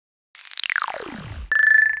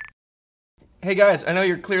Hey guys, I know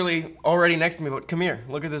you're clearly already next to me, but come here.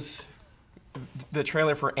 Look at this, the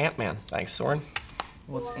trailer for Ant-Man. Thanks, Soren.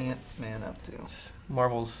 What's Ant-Man up to?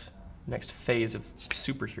 Marvel's next phase of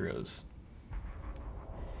superheroes.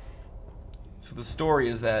 So the story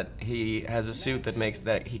is that he has a suit that makes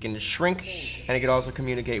that he can shrink, and he can also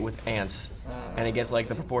communicate with ants, and he gets like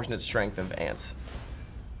the proportionate strength of ants.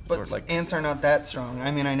 But like, ants are not that strong.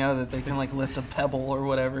 I mean, I know that they can like lift a pebble or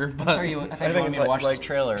whatever. But I thought you wanted me to watch this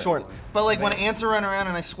trailer. Soren. But like when ants are running around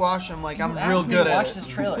and I squash them, like I'm real good at it. Watch this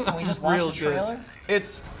trailer. Can we just watch the trailer?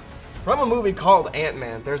 It's from a movie called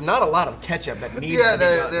Ant-Man. There's not a lot of ketchup that needs to be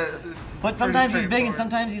done. But sometimes he's big and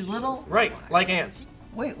sometimes he's little? Right, like ants.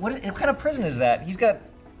 Wait, what kind of prison is that? He's got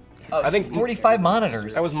I think 45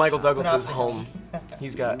 monitors. That was Michael Douglas's home.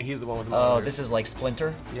 He's the one with the monitors. Oh, this is like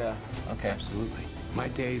Splinter? Yeah. Okay. Absolutely. My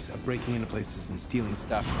days of breaking into places and stealing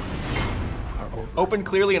stuff are over. Open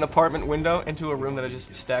clearly an apartment window into a room that are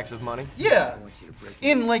just stacks of money. Yeah.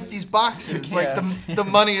 In like these boxes, like the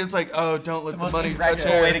money is like, oh, don't let the money touch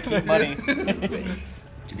a way to keep money.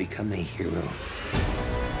 To become the hero.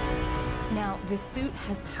 Now, the suit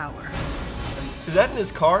has power. Is that in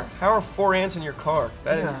his car? How are 4 ants in your car?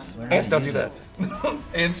 That is. Ants don't do that.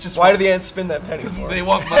 Ants just. Why do the ants spin that penny? They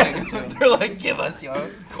want money. They're like, give us your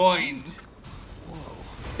coins.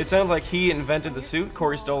 It sounds like he invented the suit.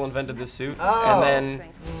 Corey Stoll invented this suit, and then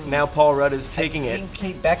now Paul Rudd is taking it. I think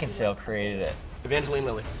Kate Beckinsale created it. Evangeline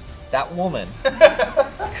Lilly. That woman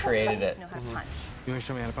created it. You want to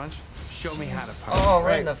show me how to punch? Show me how to punch. Oh,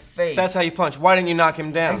 right in the face. That's how you punch. Why didn't you knock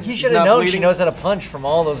him down? He should have known she knows how to punch from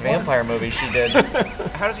all those vampire movies she did.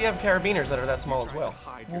 How does he have carabiners that are that small as well?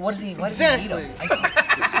 Well, what does he? Why does he need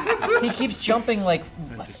them? He keeps jumping like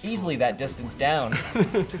easily that distance down.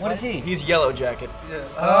 What is he? He's Yellow Jacket. Yeah.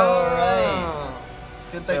 Oh,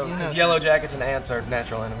 right. Good that you know. Because Yellow Jackets and ants are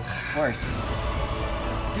natural enemies. Of course.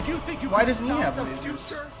 Did you think you Why doesn't he have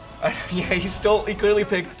lasers? Yeah, he clearly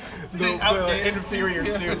picked the inferior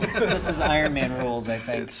suit. This is Iron Man rules, I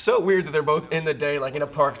think. It's so weird that they're both in the day, like in a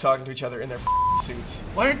park, talking to each other in their suits.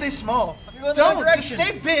 Why aren't they small? You're going Don't, the right just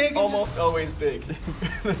direction. stay big. And Almost always big.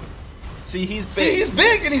 See, he's big. See, he's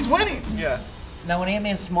big and he's winning. Yeah. Now, when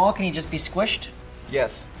Ant-Man's small, can he just be squished?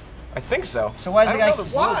 Yes. I think so. So why is I the don't guy- know the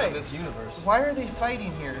rules Why? of this universe. Why are they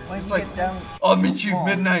fighting here? Why It's does he like, get down? I'll meet you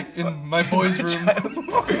midnight in my boys' room.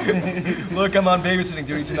 Look, I'm on babysitting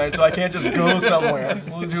duty tonight, so I can't just go somewhere.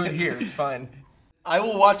 We'll do it here. It's fine. I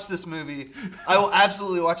will watch this movie. I will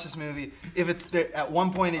absolutely watch this movie if it's there. At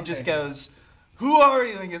one point, it just goes, "Who are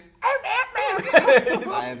you?" And he goes, "I'm Ant-Man."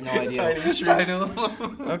 I have no idea. Tiny shrieks.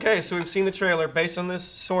 Okay, so we've seen the trailer. Based on this,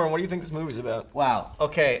 Soren, what do you think this movie's about? Wow.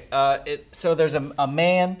 Okay. So there's a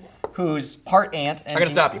man who's part ant. And I gotta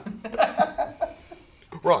stop you.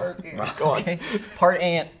 Wrong. Go on. Okay. Part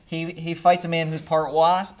ant. He fights a man who's part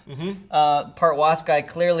wasp. Part wasp guy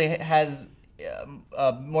clearly has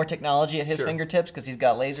more technology at his fingertips because he's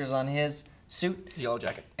got lasers on his suit. Yellow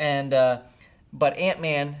Jacket. And but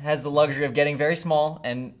Ant-Man has the luxury of getting very small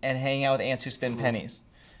and hanging out with ants who spin pennies.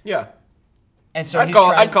 Yeah. And so I'd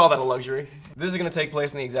call that a luxury. This is gonna take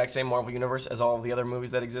place in the exact same Marvel universe as all of the other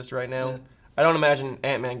movies that exist right now. Yeah. I don't imagine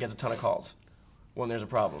Ant-Man gets a ton of calls when there's a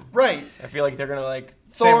problem. Right. I feel like they're gonna San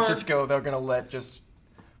Thor- Francisco. They're gonna let just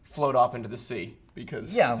float off into the sea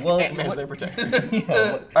because Ant-Man's their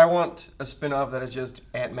protector. I want a spin-off that is just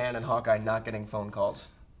Ant-Man and Hawkeye not getting phone calls.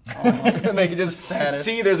 And they can just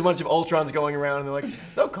see there's a bunch of Ultrons going around, and they're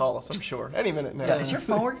like, they'll call us, I'm sure, any minute now. Yeah, is your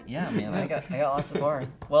phone working? Yeah, man, I got lots of bar.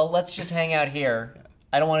 Well, let's just hang out here.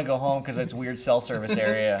 I don't want to go home because it's a weird cell service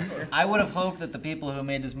area. I would have hoped that the people who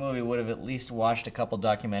made this movie would have at least watched a couple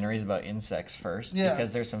documentaries about insects first,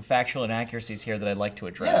 because there's some factual inaccuracies here that I'd like to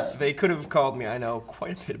address. Yeah. They could have called me. I know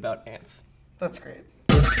quite a bit about ants. That's great.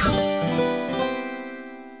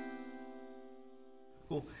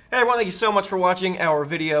 Cool. Hey everyone, thank you so much for watching our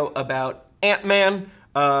video about Ant-Man.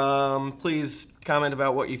 Please comment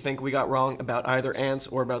about what you think we got wrong about either ants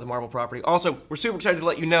or about the Marvel property. Also, we're super excited to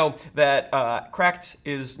let you know that Cracked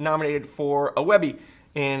is nominated for a Webby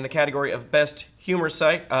in the category of Best Humor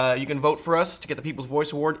Site. You can vote for us to get the People's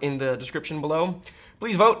Voice Award in the description below.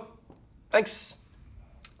 Please vote. Thanks.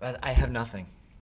 I have nothing.